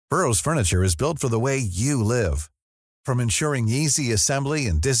Burrow's furniture is built for the way you live. From ensuring easy assembly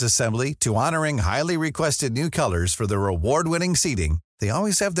and disassembly to honoring highly requested new colors for their award-winning seating, they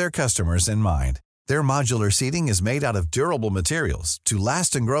always have their customers in mind. Their modular seating is made out of durable materials to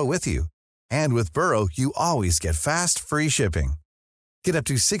last and grow with you. And with Burrow, you always get fast, free shipping. Get up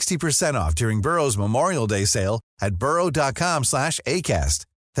to 60% off during Burrow's Memorial Day sale at burrow.com/ACAST.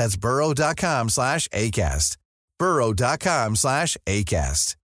 That's burrow.com/ACAST.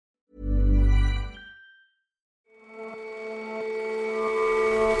 burrow.com/ACAST.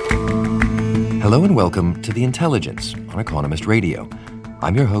 Hello and welcome to The Intelligence on Economist Radio.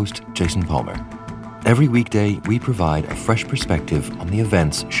 I'm your host, Jason Palmer. Every weekday, we provide a fresh perspective on the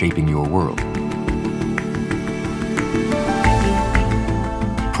events shaping your world.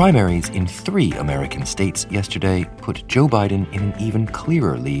 Primaries in 3 American states yesterday put Joe Biden in an even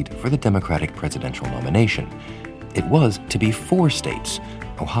clearer lead for the Democratic presidential nomination. It was to be 4 states.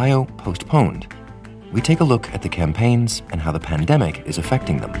 Ohio postponed. We take a look at the campaigns and how the pandemic is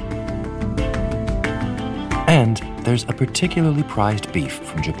affecting them. And there's a particularly prized beef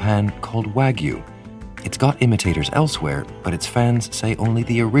from Japan called Wagyu. It's got imitators elsewhere, but its fans say only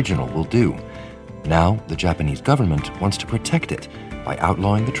the original will do. Now, the Japanese government wants to protect it by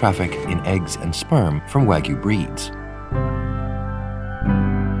outlawing the traffic in eggs and sperm from Wagyu breeds.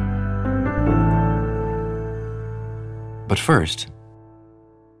 But first,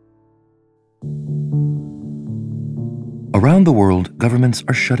 around the world, governments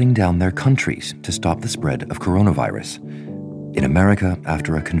are shutting down their countries to stop the spread of coronavirus. In America,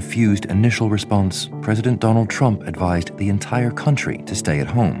 after a confused initial response, President Donald Trump advised the entire country to stay at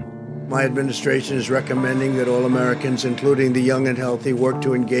home. My administration is recommending that all Americans, including the young and healthy, work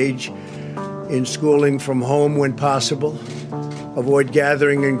to engage in schooling from home when possible, avoid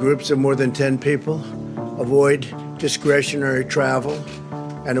gathering in groups of more than 10 people, avoid discretionary travel,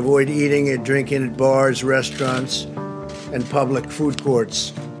 and avoid eating and drinking at bars, restaurants, and public food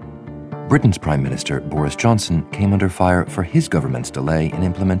courts. Britain's Prime Minister Boris Johnson came under fire for his government's delay in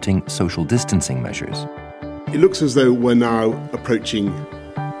implementing social distancing measures. It looks as though we're now approaching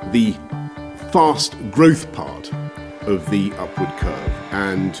the fast growth part of the upward curve,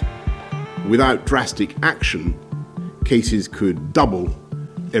 and without drastic action, cases could double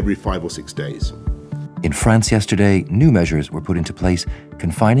every 5 or 6 days. In France yesterday, new measures were put into place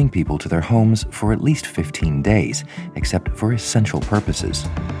confining people to their homes for at least 15 days, except for essential purposes.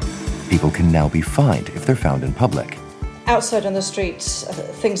 People can now be fined if they're found in public. Outside on the streets,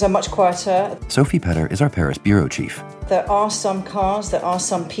 things are much quieter. Sophie Petter is our Paris bureau chief. There are some cars, there are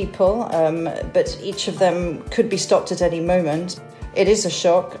some people, but each of them could be stopped at any moment. It is a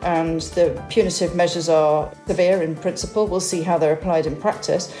shock, and the punitive measures are severe in principle. We'll see how they're applied in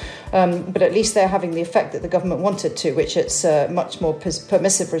practice. But at least they're having the effect that the government wanted to, which its much more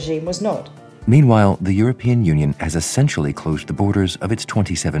permissive regime was not. Meanwhile, the European Union has essentially closed the borders of its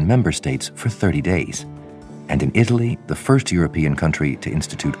 27 member states for 30 days. And in Italy, the first European country to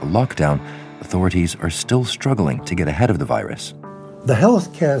institute a lockdown, authorities are still struggling to get ahead of the virus. The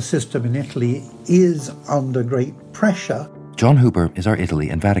healthcare system in Italy is under great pressure. John Hooper is our Italy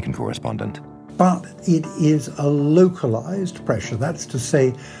and Vatican correspondent. But it is a localized pressure. That's to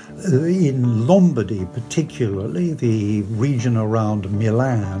say, in Lombardy particularly, the region around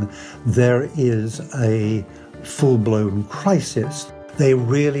Milan, there is a full-blown crisis. They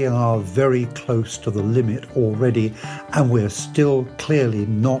really are very close to the limit already, and we're still clearly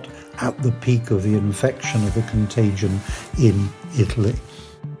not at the peak of the infection of the contagion in Italy.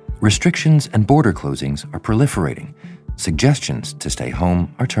 Restrictions and border closings are proliferating. Suggestions to stay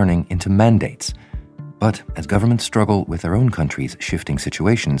home are turning into mandates. But as governments struggle with their own country's shifting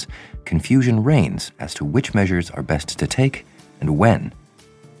situations, confusion reigns as to which measures are best to take and when.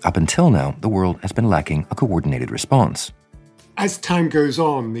 Up until now, the world has been lacking a coordinated response. As time goes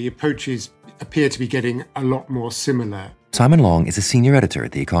on, the approaches appear to be getting a lot more similar. Simon Long is a senior editor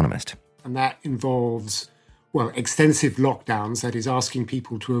at The Economist. And that involves, extensive lockdowns, that is asking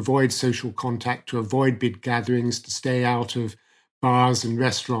people to avoid social contact, to avoid big gatherings, to stay out of bars and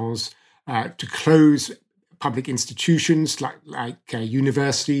restaurants, to close public institutions like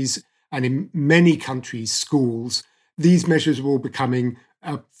universities, and in many countries, schools. These measures are all becoming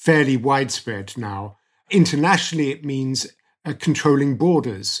fairly widespread now. Internationally, it means controlling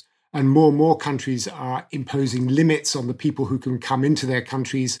borders, and more countries are imposing limits on the people who can come into their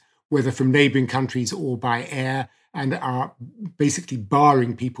countries, whether from neighbouring countries or by air, and are basically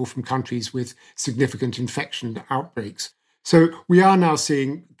barring people from countries with significant infection outbreaks. So we are now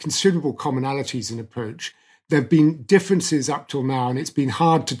seeing considerable commonalities in approach. There have been differences up till now, and it's been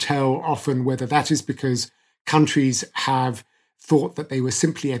hard to tell often whether that is because countries have thought that they were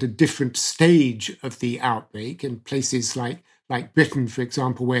simply at a different stage of the outbreak, and places like Britain, for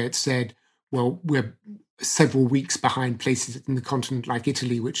example, where it said, well, we're several weeks behind places in the continent like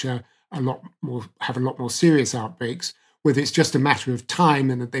Italy, which are have a lot more serious outbreaks, whether it's just a matter of time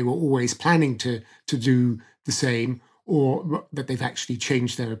and that they were always planning to do the same, or that they've actually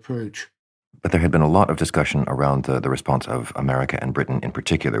changed their approach. But there had been a lot of discussion around the response of America and Britain in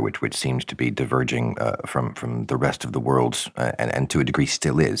particular, which seems to be diverging from the rest of the world, and to a degree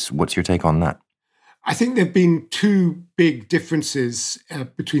still is. What's your take on that? I think there have been two big differences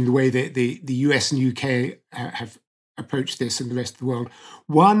between the way that the US and UK have approached this and the rest of the world.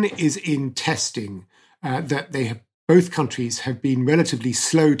 One is in testing, that both countries have been relatively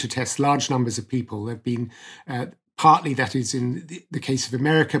slow to test large numbers of people. There have been partly that is in the case of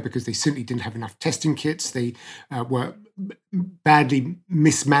America because they simply didn't have enough testing kits. They were badly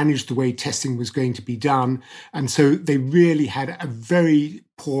mismanaged the way testing was going to be done. And so they really had a very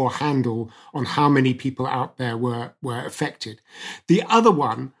poor handle on how many people out there were affected. The other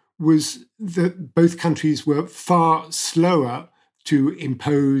one was that both countries were far slower to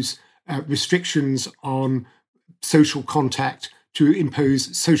impose restrictions on social contact, to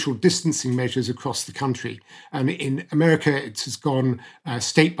impose social distancing measures across the country. And in America, it has gone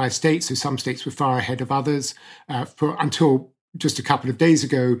state by state, so some states were far ahead of others. Until just a couple of days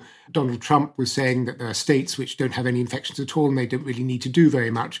ago, Donald Trump was saying that there are states which don't have any infections at all and they don't really need to do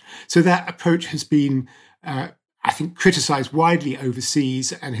very much. So that approach has been, I think, criticized widely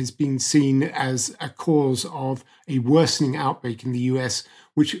overseas and has been seen as a cause of a worsening outbreak in the US,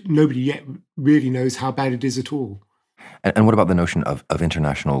 which nobody yet really knows how bad it is at all. And what about the notion of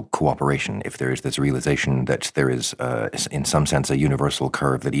international cooperation? If there is this realization that there is, in some sense, a universal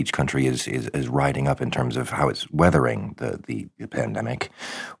curve that each country is riding up in terms of how it's weathering the pandemic,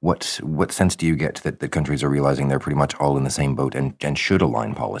 what sense do you get that the countries are realizing they're pretty much all in the same boat and should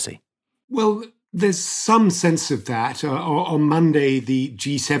align policy? Well, there's some sense of that. On Monday, the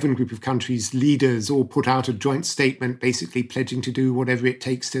G7 group of countries' leaders all put out a joint statement basically pledging to do whatever it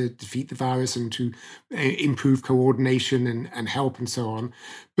takes to defeat the virus and to improve coordination and help and so on.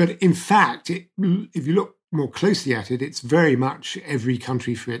 But in fact, if you look more closely at it, it's very much every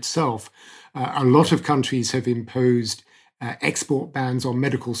country for itself. A lot of countries have imposed export bans on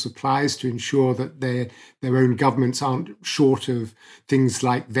medical supplies to ensure that their own governments aren't short of things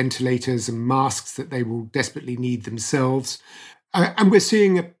like ventilators and masks that they will desperately need themselves. And we're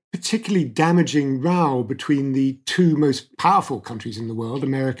seeing a particularly damaging row between the two most powerful countries in the world,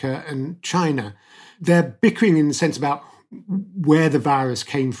 America and China. They're bickering in the sense about where the virus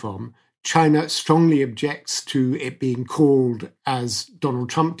came from. China strongly objects to it being called, as Donald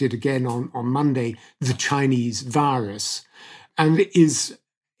Trump did again on Monday, the Chinese virus, and is,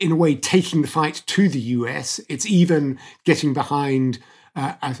 in a way, taking the fight to the US. It's even getting behind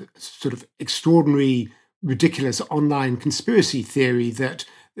a sort of extraordinary, ridiculous online conspiracy theory that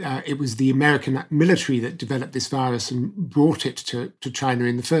it was the American military that developed this virus and brought it to China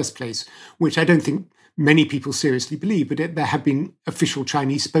in the first place, which I don't think many people seriously believe, but there have been official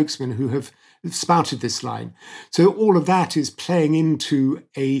Chinese spokesmen who have spouted this line. So all of that is playing into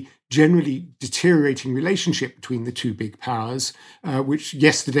a generally deteriorating relationship between the two big powers, which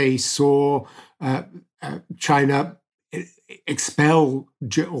yesterday saw China expel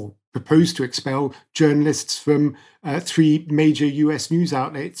or propose to expel journalists from 3 major US news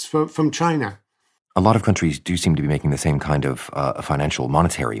outlets from China. A lot of countries do seem to be making the same kind of financial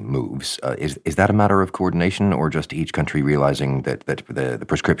monetary moves. Is that a matter of coordination or just each country realizing that the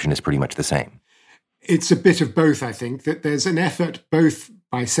prescription is pretty much the same? It's a bit of both, I think, that there's an effort both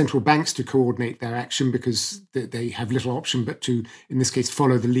by central banks to coordinate their action because they have little option but to, in this case,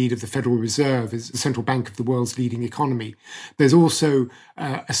 follow the lead of the Federal Reserve as the central bank of the world's leading economy. There's also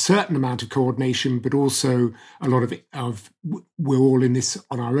a certain amount of coordination, but also a lot of we're all in this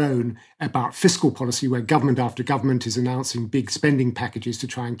on our own about fiscal policy, where government after government is announcing big spending packages to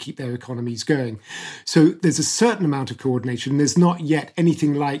try and keep their economies going. So there's a certain amount of coordination. There's not yet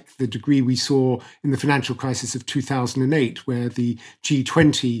anything like the degree we saw in the financial crisis of 2008, where the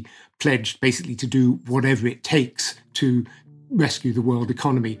G20 pledged basically to do whatever it takes to rescue the world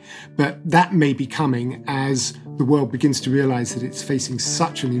economy. But that may be coming as the world begins to realize that it's facing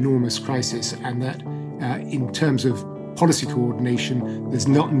such an enormous crisis and that in terms of policy coordination, there's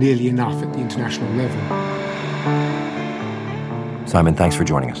not nearly enough at the international level. Simon, thanks for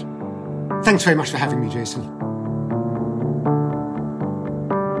joining us. Thanks very much for having me, Jason.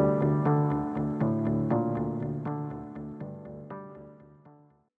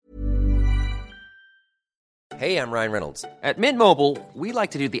 Hey, I'm Ryan Reynolds. At Mint Mobile, we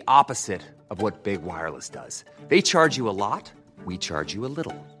like to do the opposite of what Big Wireless does. They charge you a lot. we charge you a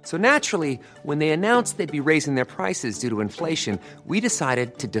little. So naturally, when they announced they'd be raising their prices due to inflation, we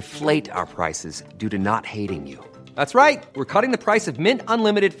decided to deflate our prices due to not hating you. That's right. We're cutting the price of Mint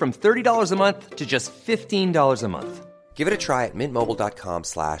Unlimited from $30 a month to just $15 a month. Give it a try at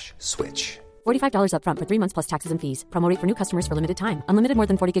mintmobile.com/switch. $45 up front for 3 months plus taxes and fees. Promo rate for new customers for limited time. Unlimited more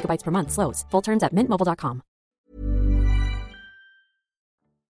than 40 gigabytes per month slows. Full terms at mintmobile.com.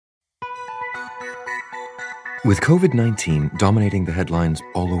 With COVID-19 dominating the headlines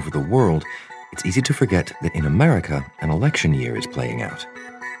all over the world, it's easy to forget that in America, an election year is playing out.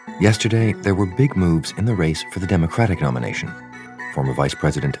 Yesterday, there were big moves in the race for the Democratic nomination. Former Vice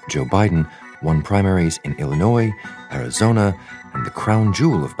President Joe Biden won primaries in Illinois, Arizona, and the crown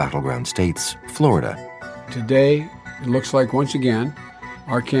jewel of battleground states, Florida. Today, it looks like once again,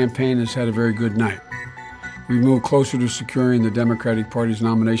 our campaign has had a very good night. We've moved closer to securing the Democratic Party's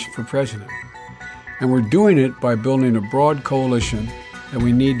nomination for president. And we're doing it by building a broad coalition that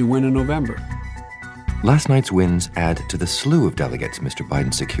we need to win in November. Last night's wins add to the slew of delegates Mr.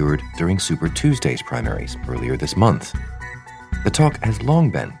 Biden secured during Super Tuesday's primaries earlier this month. The talk has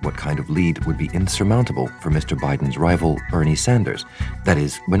long been what kind of lead would be insurmountable for Mr. Biden's rival, Bernie Sanders. That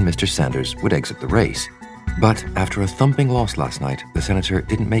is, when Mr. Sanders would exit the race. But after a thumping loss last night, the senator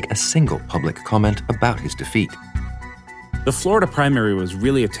didn't make a single public comment about his defeat. The Florida primary was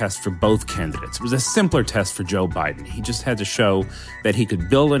really a test for both candidates. It was a simpler test for Joe Biden. He just had to show that he could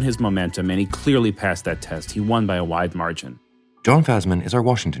build on his momentum, and he clearly passed that test. He won by a wide margin. John Fasman is our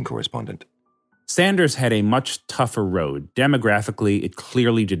Washington correspondent. Sanders had a much tougher road. Demographically, it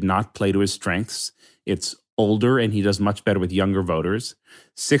clearly did not play to his strengths. It's older, and he does much better with younger voters.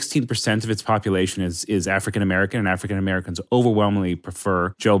 16% of its population is African-American, and African-Americans overwhelmingly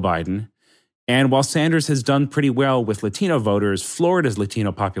prefer Joe Biden. And while Sanders has done pretty well with Latino voters, Florida's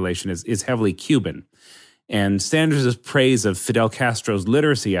Latino population is heavily Cuban. And Sanders' praise of Fidel Castro's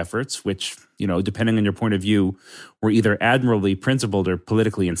literacy efforts, which, depending on your point of view, were either admirably principled or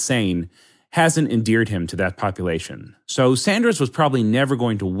politically insane, hasn't endeared him to that population. So Sanders was probably never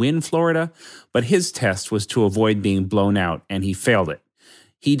going to win Florida, but his test was to avoid being blown out, and he failed it.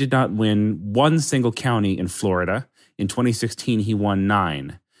 He did not win one single county in Florida. In 2016, he won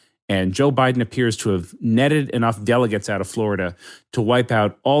 9. And Joe Biden appears to have netted enough delegates out of Florida to wipe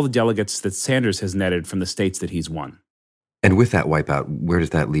out all the delegates that Sanders has netted from the states that he's won. And with that wipeout, where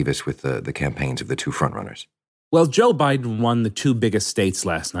does that leave us with the campaigns of the two frontrunners? Well, Joe Biden won the two biggest states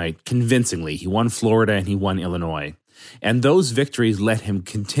last night convincingly. He won Florida and he won Illinois. And those victories let him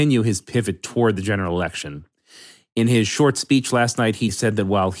continue his pivot toward the general election. In his short speech last night, he said that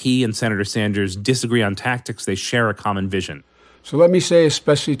while he and Senator Sanders disagree on tactics, they share a common vision. So let me say,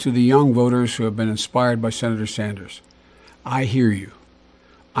 especially to the young voters who have been inspired by Senator Sanders, I hear you.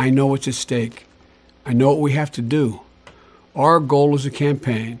 I know what's at stake. I know what we have to do. Our goal as a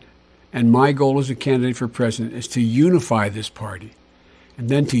campaign, and my goal as a candidate for president, is to unify this party and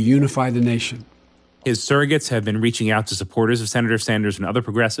then to unify the nation. His surrogates have been reaching out to supporters of Senator Sanders and other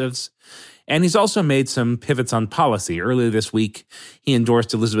progressives. And he's also made some pivots on policy. Earlier this week, he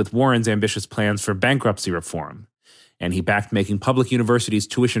endorsed Elizabeth Warren's ambitious plans for bankruptcy reform. And he backed making public universities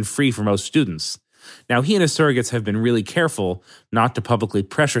tuition-free for most students. Now, he and his surrogates have been really careful not to publicly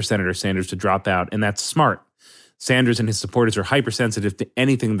pressure Senator Sanders to drop out, and that's smart. Sanders and his supporters are hypersensitive to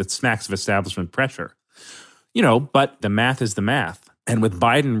anything that smacks of establishment pressure. But the math is the math. And with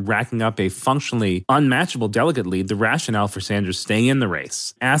Biden racking up a functionally unmatchable delegate lead, the rationale for Sanders staying in the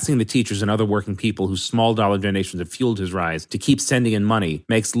race, asking the teachers and other working people whose small dollar donations have fueled his rise to keep sending in money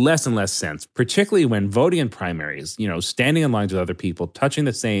makes less and less sense, particularly when voting in primaries, standing in lines with other people, touching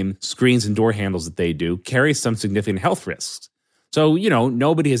the same screens and door handles that they do, carries some significant health risks. So,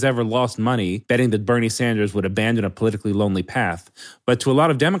 nobody has ever lost money betting that Bernie Sanders would abandon a politically lonely path. But to a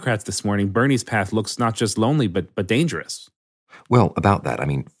lot of Democrats this morning, Bernie's path looks not just lonely, but dangerous. Well, about that,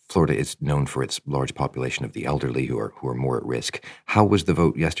 Florida is known for its large population of the elderly who are more at risk. How was the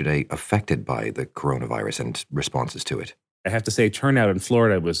vote yesterday affected by the coronavirus and responses to it? I have to say, turnout in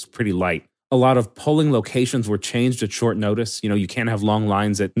Florida was pretty light. A lot of polling locations were changed at short notice. You can't have long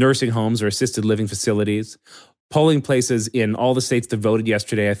lines at nursing homes or assisted living facilities. Polling places in all the states that voted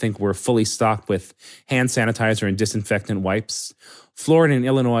yesterday, I think, were fully stocked with hand sanitizer and disinfectant wipes. Florida and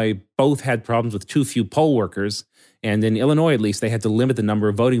Illinois both had problems with too few poll workers. And in Illinois, at least, they had to limit the number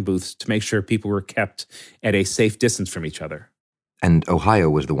of voting booths to make sure people were kept at a safe distance from each other. And Ohio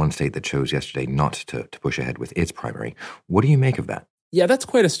was the one state that chose yesterday not to push ahead with its primary. What do you make of that? Yeah, that's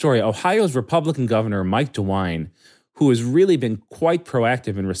quite a story. Ohio's Republican governor, Mike DeWine, who has really been quite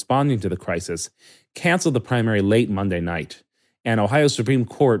proactive in responding to the crisis, canceled the primary late Monday night. And Ohio's Supreme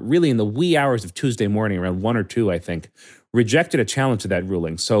Court, really in the wee hours of Tuesday morning, around 1 or 2, I think, rejected a challenge to that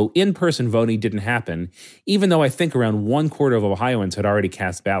ruling. So in-person voting didn't happen, even though I think around 1/4 of Ohioans had already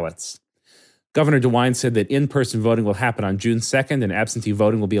cast ballots. Governor DeWine said that in-person voting will happen on June 2nd and absentee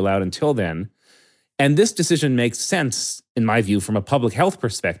voting will be allowed until then. And this decision makes sense, in my view, from a public health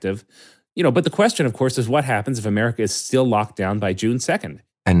perspective. But the question, of course, is what happens if America is still locked down by June 2nd?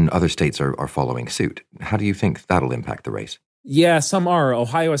 And other states are following suit. How do you think that'll impact the race? Yeah, some are.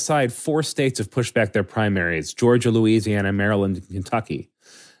 Ohio aside, 4 states have pushed back their primaries: Georgia, Louisiana, Maryland, and Kentucky.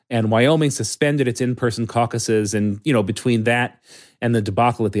 And Wyoming suspended its in-person caucuses. And, between that and the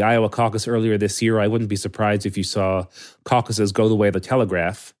debacle at the Iowa caucus earlier this year, I wouldn't be surprised if you saw caucuses go the way of the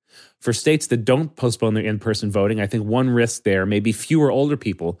telegraph. For states that don't postpone their in-person voting, I think one risk there may be fewer older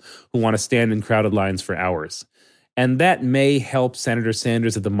people who want to stand in crowded lines for hours. And that may help Senator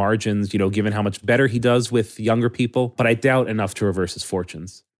Sanders at the margins, given how much better he does with younger people, but I doubt enough to reverse his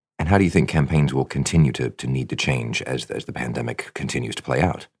fortunes. And how do you think campaigns will continue to need to change as the pandemic continues to play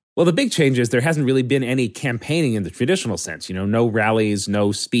out? Well, the big change is there hasn't really been any campaigning in the traditional sense, no rallies,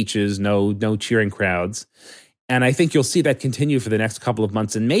 no speeches, no cheering crowds. And I think you'll see that continue for the next couple of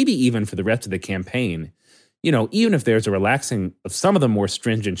months and maybe even for the rest of the campaign. Even if there's a relaxing of some of the more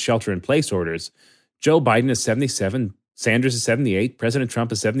stringent shelter-in-place orders, Joe Biden is 77, Sanders is 78, President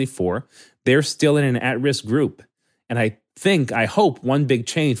Trump is 74. They're still in an at-risk group. And I hope one big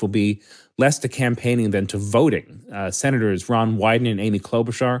change will be less to campaigning than to voting. Senators Ron Wyden and Amy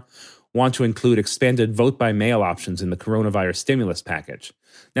Klobuchar want to include expanded vote-by-mail options in the coronavirus stimulus package.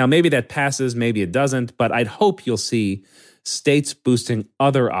 Now, maybe that passes, maybe it doesn't, but I'd hope you'll see states boosting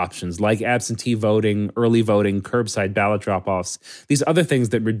other options like absentee voting, early voting, curbside ballot drop-offs, these other things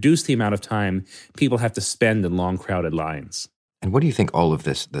that reduce the amount of time people have to spend in long, crowded lines. And what do you think all of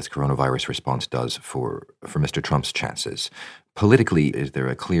this coronavirus response does for Mr. Trump's chances? Politically, is there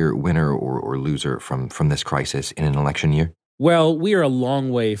a clear winner or loser from this crisis in an election year? Well, we are a long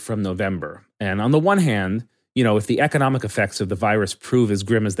way from November. And on the one hand, if the economic effects of the virus prove as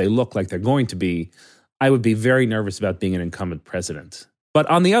grim as they look like they're going to be, I would be very nervous about being an incumbent president. But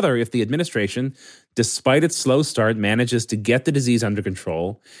on the other, if the administration, despite its slow start, manages to get the disease under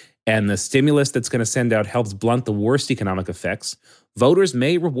control and the stimulus that's going to send out helps blunt the worst economic effects, voters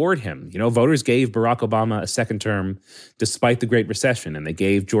may reward him. Voters gave Barack Obama a second term despite the Great Recession, and they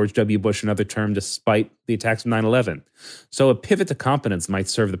gave George W. Bush another term despite the attacks of 9/11. So a pivot to competence might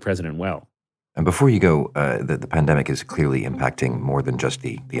serve the president well. And before you go, the pandemic is clearly impacting more than just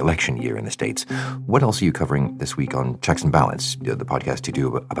the election year in the States. What else are you covering this week on Checks and Balance, the podcast you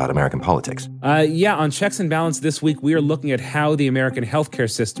do about American politics? On Checks and Balance this week, we are looking at how the American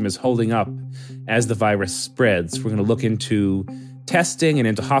healthcare system is holding up as the virus spreads. We're going to look into testing and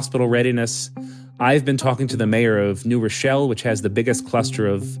into hospital readiness. I've been talking to the mayor of New Rochelle, which has the biggest cluster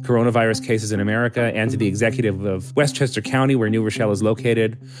of coronavirus cases in America, and to the executive of Westchester County, where New Rochelle is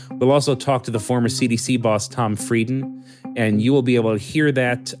located. We'll also talk to the former CDC boss, Tom Frieden, and you will be able to hear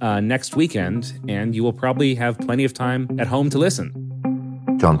that next weekend, and you will probably have plenty of time at home to listen.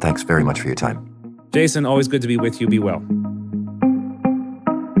 John, thanks very much for your time. Jason, always good to be with you. Be well.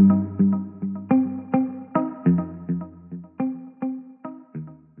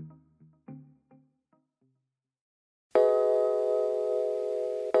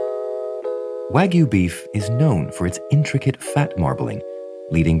 Wagyu beef is known for its intricate fat marbling,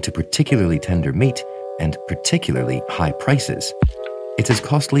 leading to particularly tender meat and particularly high prices. It's as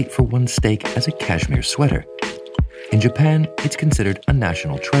costly for one steak as a cashmere sweater. In Japan, it's considered a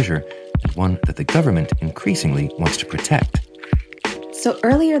national treasure and one that the government increasingly wants to protect. So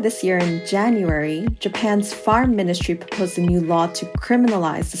earlier this year in January, Japan's Farm Ministry proposed a new law to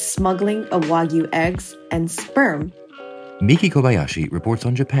criminalize the smuggling of Wagyu eggs and sperm. Miki Kobayashi reports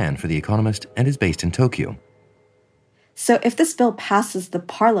on Japan for The Economist and is based in Tokyo. So if this bill passes the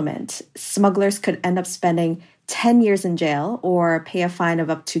parliament, smugglers could end up spending 10 years in jail or pay a fine of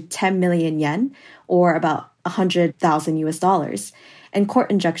up to 10 million yen or about $100,000. And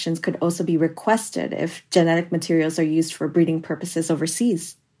court injunctions could also be requested if genetic materials are used for breeding purposes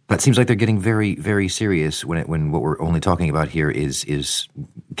overseas. That seems like they're getting very, very serious when what we're only talking about here is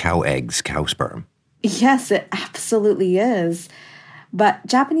cow eggs, cow sperm. Yes, it absolutely is. But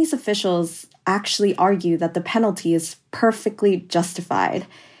Japanese officials actually argue that the penalty is perfectly justified.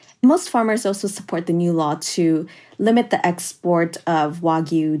 Most farmers also support the new law to limit the export of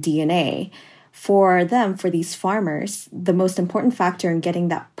Wagyu DNA. For these farmers, the most important factor in getting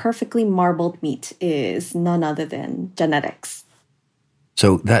that perfectly marbled meat is none other than genetics.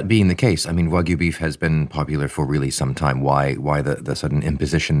 So that being the case, Wagyu beef has been popular for really some time. Why the sudden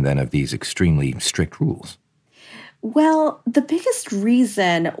imposition then of these extremely strict rules? Well, the biggest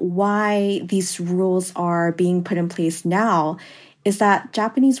reason why these rules are being put in place now is that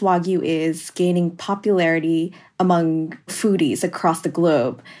Japanese Wagyu is gaining popularity among foodies across the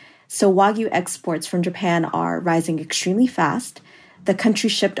globe. So Wagyu exports from Japan are rising extremely fast. The country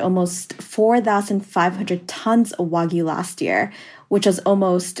shipped almost 4,500 tons of Wagyu last year, which was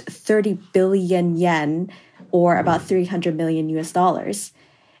almost 30 billion yen, or about $300 million US.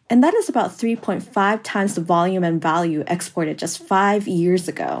 And that is about 3.5 times the volume and value exported just 5 years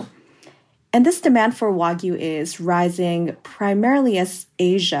ago. And this demand for Wagyu is rising primarily as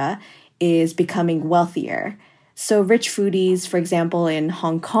Asia is becoming wealthier. So rich foodies, for example, in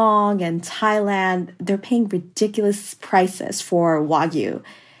Hong Kong and Thailand, they're paying ridiculous prices for Wagyu.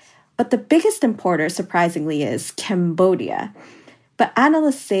 But the biggest importer, surprisingly, is Cambodia. But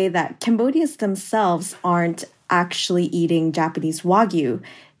analysts say that Cambodians themselves aren't actually eating Japanese Wagyu.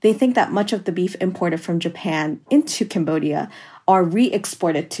 They think that much of the beef imported from Japan into Cambodia are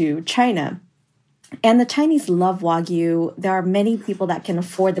re-exported to China. And the Chinese love Wagyu. There are many people that can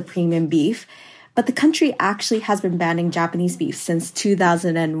afford the premium beef. But the country actually has been banning Japanese beef since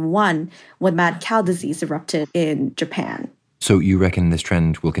 2001 when mad cow disease erupted in Japan. So you reckon this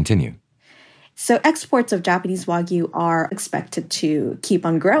trend will continue? So exports of Japanese Wagyu are expected to keep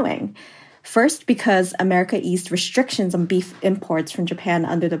on growing. First, because America eased restrictions on beef imports from Japan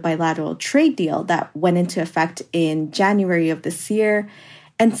under the bilateral trade deal that went into effect in January of this year.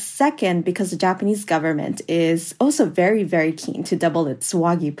 And second, because the Japanese government is also very, very keen to double its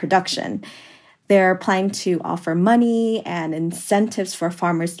Wagyu production. They're planning to offer money and incentives for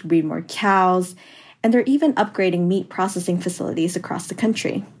farmers to breed more cows, and they're even upgrading meat processing facilities across the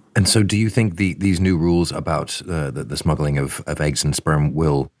country. And so do you think these new rules about the smuggling of eggs and sperm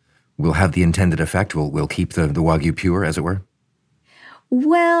will have the intended effect, will keep the Wagyu pure, as it were?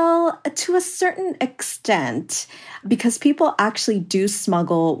 Well, to a certain extent, because people actually do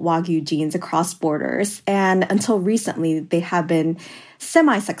smuggle Wagyu genes across borders, and until recently, they have been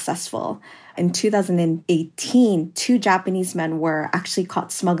semi-successful. In 2018, 2 Japanese men were actually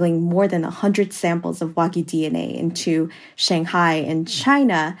caught smuggling more than 100 samples of Wagyu DNA into Shanghai in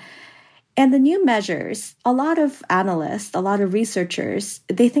China. And the new measures, a lot of analysts, a lot of researchers,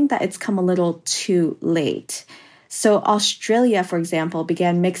 they think that it's come a little too late. So Australia, for example,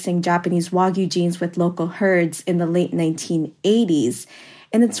 began mixing Japanese Wagyu genes with local herds in the late 1980s.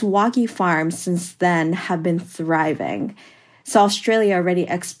 And its Wagyu farms since then have been thriving. So Australia already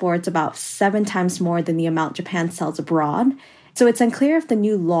exports about 7 times more than the amount Japan sells abroad. So it's unclear if the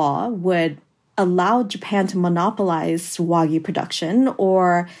new law would allow Japan to monopolize Wagyu production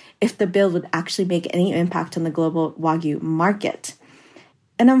or if the bill would actually make any impact on the global Wagyu market.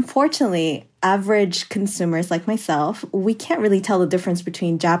 And unfortunately, average consumers like myself, we can't really tell the difference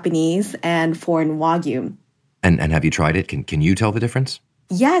between Japanese and foreign Wagyu. And have you tried it? Can you tell the difference?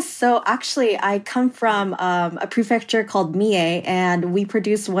 Yes. So actually, I come from a prefecture called Mie, and we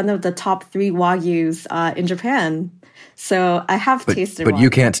produce one of the top 3 Wagyus in Japan. So I have tasted But Wagyu. you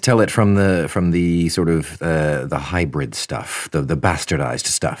can't tell it from the sort of the hybrid stuff, the bastardized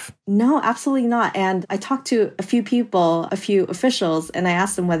stuff. No, absolutely not. And I talked to a few people, a few officials, and I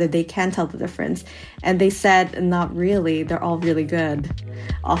asked them whether they can tell the difference. And they said, not really. They're all really good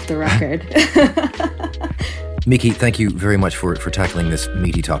off the record. Miki, thank you very much for tackling this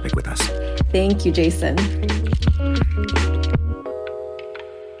meaty topic with us. Thank you, Jason.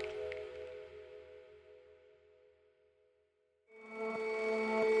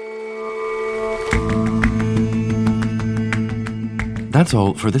 That's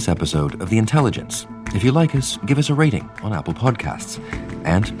all for this episode of The Intelligence. If you like us, give us a rating on Apple Podcasts.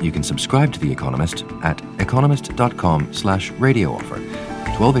 And you can subscribe to The Economist at economist.com/radio offer.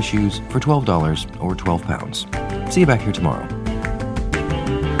 12 issues for $12 or £12. See you back here tomorrow.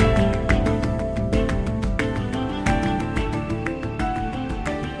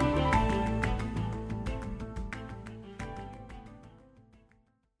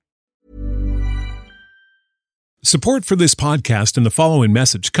 Support for this podcast and the following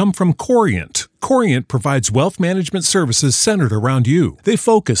message come from Corient. Corient provides wealth management services centered around you. They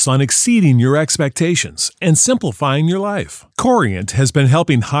focus on exceeding your expectations and simplifying your life. Corient has been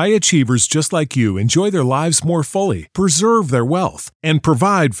helping high achievers just like you enjoy their lives more fully, preserve their wealth, and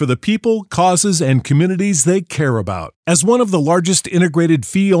provide for the people, causes, and communities they care about. As one of the largest integrated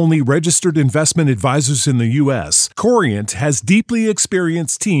fee-only registered investment advisors in the U.S., Corient has deeply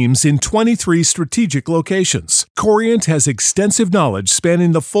experienced teams in 23 strategic locations. Corient has extensive knowledge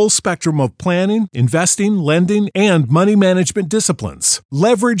spanning the full spectrum of planning, investing, lending, and money management disciplines.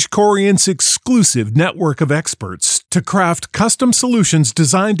 Leverage Corient's exclusive network of experts to craft custom solutions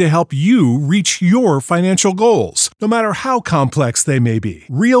designed to help you reach your financial goals, no matter how complex they may be.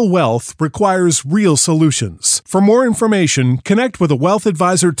 Real wealth requires real solutions. For more information, connect with a wealth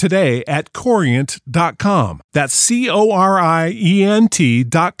advisor today at Corient.com. That's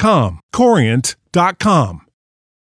Corient.com. Corient.com.